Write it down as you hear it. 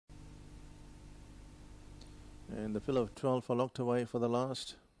And the fill of 12 are locked away for the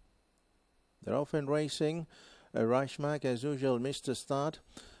last. They're off and racing. Reichmark, as usual, missed the start.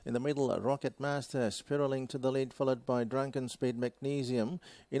 In the middle, Rocket Master spiraling to the lead, followed by Drunken Speed Magnesium.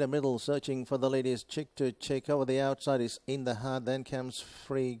 In the middle, searching for the lead is Chick to Chick. Over the outside is In the Heart. Then comes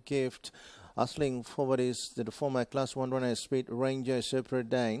Free Gift. Hustling forward is the former Class 1 runner Speed Ranger Super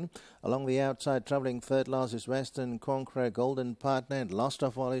Dane. Along the outside, travelling third last is Western Conqueror, Golden Partner, and last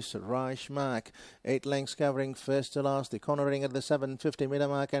of all is Reichmark. 8 lengths covering first to last. The cornering at the 750 meter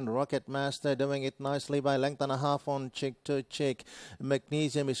mark, and Rocket Master doing it nicely by length and a half on Chick to Chick.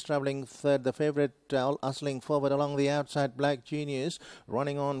 Magnesium is travelling third. The favourite hustling forward along the outside, Black Genius.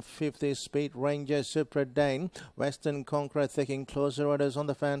 Running on fifth is Speed Ranger Super Dane. Western Conqueror taking closer orders on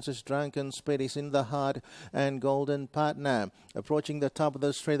the fences. Drunken Speed is In the Heart and Golden Partner. Approaching the top of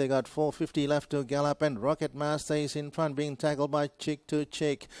the straight, they got 450 left to gallop, and Rocket Master is in front, being tackled by Chick to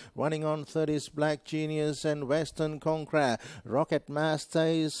Chick. Running on third is Black Genius and Western Conqueror. Rocket Master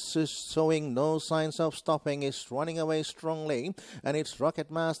is showing no signs of stopping, is running away strongly, and its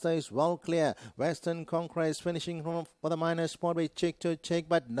Rocket Master is well clear. Western Conqueror is finishing for the minus spot with Chick to Chick,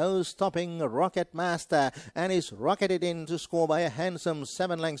 but no stopping Rocket Master, and is rocketed in to score by a handsome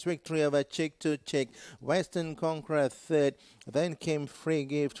 7 lengths victory over Chick to Chick. Western Conqueror third. Then came Free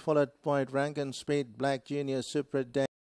Gift, followed by Drunken Speed, Black Junior, Super Day.